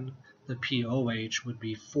 10, the pOH would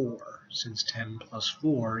be 4, since 10 plus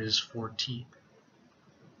 4 is 14.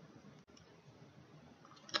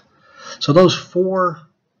 So those four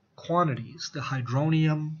quantities, the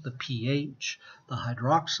hydronium, the pH, the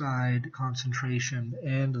hydroxide concentration,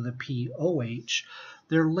 and the pOH,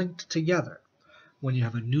 they're linked together. When you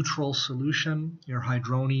have a neutral solution, your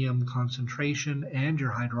hydronium concentration and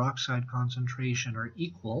your hydroxide concentration are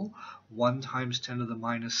equal, 1 times 10 to the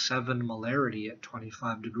minus 7 molarity at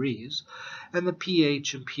 25 degrees, and the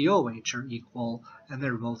pH and pOH are equal, and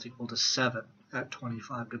they're both equal to 7 at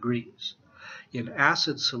 25 degrees. In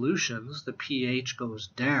acid solutions, the pH goes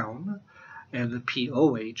down and the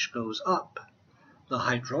pOH goes up. The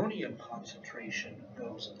hydronium concentration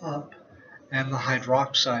goes up and the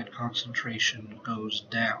hydroxide concentration goes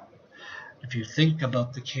down. If you think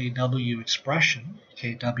about the kW expression,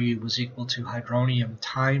 kW was equal to hydronium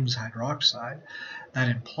times hydroxide, that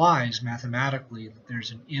implies mathematically that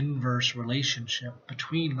there's an inverse relationship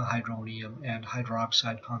between the hydronium and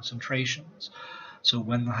hydroxide concentrations. So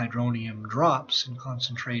when the hydronium drops in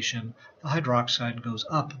concentration, the hydroxide goes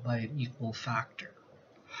up by an equal factor.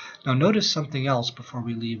 Now notice something else before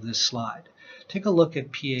we leave this slide. Take a look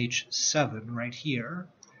at pH 7 right here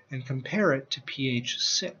and compare it to pH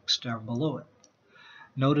 6 down below it.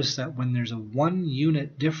 Notice that when there's a 1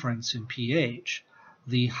 unit difference in pH,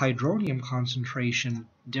 the hydronium concentration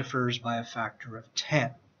differs by a factor of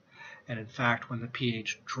 10. And in fact, when the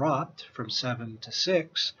pH dropped from 7 to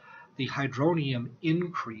 6, the hydronium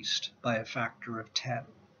increased by a factor of 10.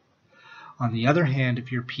 On the other hand,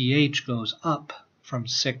 if your pH goes up from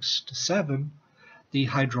 6 to 7, the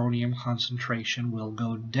hydronium concentration will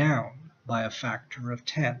go down by a factor of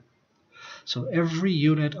 10. So every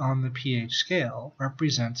unit on the pH scale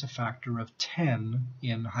represents a factor of 10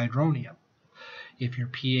 in hydronium. If your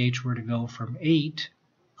pH were to go from 8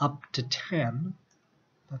 up to 10,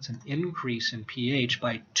 that's an increase in pH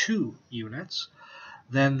by 2 units,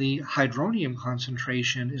 then the hydronium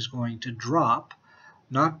concentration is going to drop,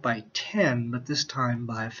 not by 10, but this time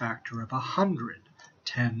by a factor of 100,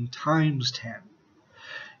 10 times 10.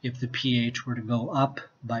 If the pH were to go up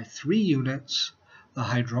by 3 units, the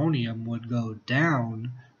hydronium would go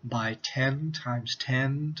down by 10 times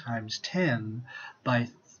 10 times 10 by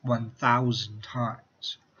 1,000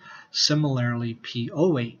 times. Similarly,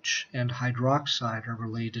 pOH and hydroxide are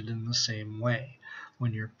related in the same way.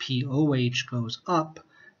 When your pOH goes up,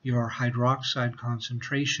 your hydroxide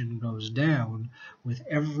concentration goes down, with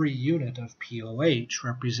every unit of pOH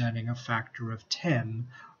representing a factor of 10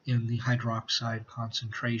 in the hydroxide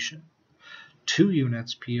concentration. 2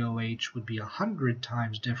 units POH would be 100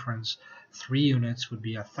 times difference, 3 units would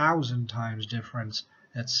be 1,000 times difference,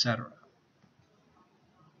 etc.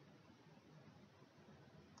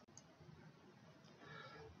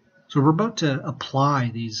 So we're about to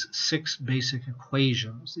apply these 6 basic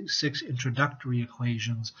equations, these 6 introductory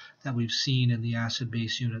equations that we've seen in the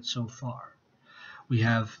acid-base unit so far.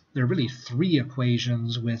 There are really 3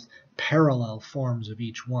 equations with parallel forms of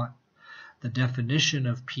each one. The definition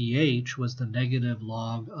of pH was the negative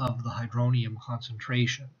log of the hydronium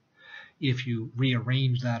concentration. If you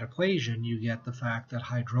rearrange that equation, you get the fact that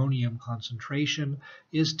hydronium concentration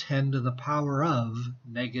is 10 to the power of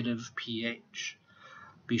negative pH.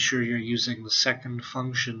 Be sure you're using the second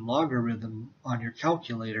function logarithm on your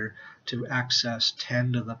calculator to access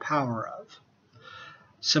 10 to the power of.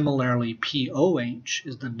 Similarly, POH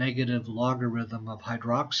is the negative logarithm of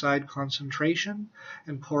hydroxide concentration,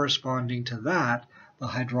 and corresponding to that, the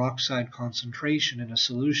hydroxide concentration in a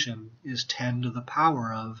solution is 10 to the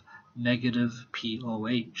power of negative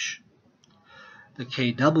POH. The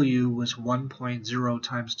Kw was 1.0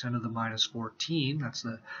 times 10 to the minus 14. That's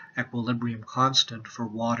the equilibrium constant for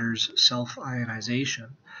water's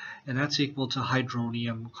self-ionization, and that's equal to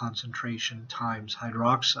hydronium concentration times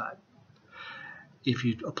hydroxide. If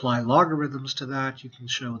you apply logarithms to that, you can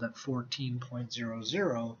show that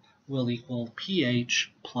 14.00 will equal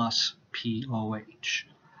pH plus POH.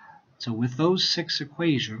 So with those 6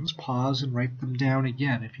 equations, pause and write them down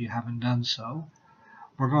again if you haven't done so.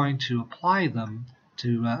 We're going to apply them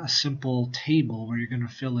to a simple table where you're going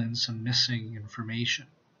to fill in some missing information.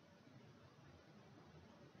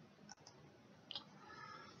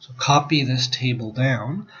 So copy this table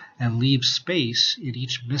down and leave space in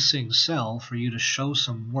each missing cell for you to show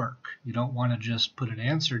some work. You don't want to just put an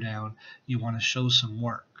answer down, you want to show some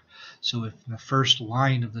work. So if in the first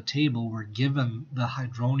line of the table we're given the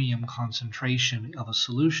hydronium concentration of a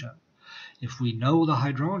solution, if we know the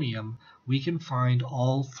hydronium, we can find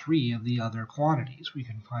all 3 of the other quantities. We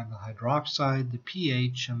can find the hydroxide, the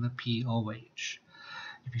pH, and the POH.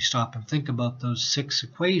 If you stop and think about those 6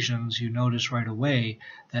 equations, you notice right away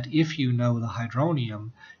that if you know the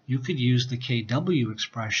hydronium, you could use the Kw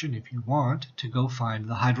expression, if you want, to go find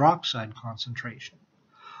the hydroxide concentration.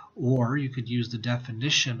 Or you could use the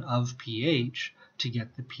definition of pH to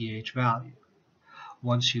get the pH value.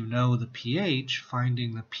 Once you know the pH,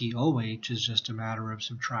 finding the POH is just a matter of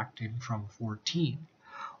subtracting from 14.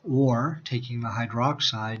 Or, taking the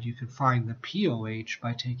hydroxide, you could find the POH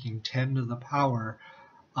by taking 10 to the power,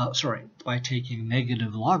 by taking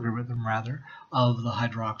negative logarithm, of the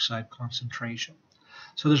hydroxide concentration.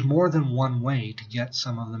 So there's more than one way to get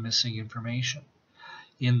some of the missing information.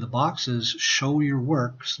 In the boxes, show your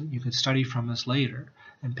work so that you can study from this later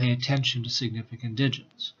and pay attention to significant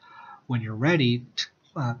digits. When you're ready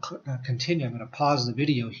to continue, I'm going to pause the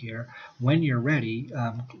video here. When you're ready,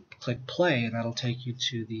 click play, and that'll take you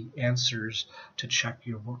to the answers to check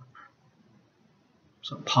your work.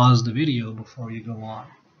 So pause the video before you go on.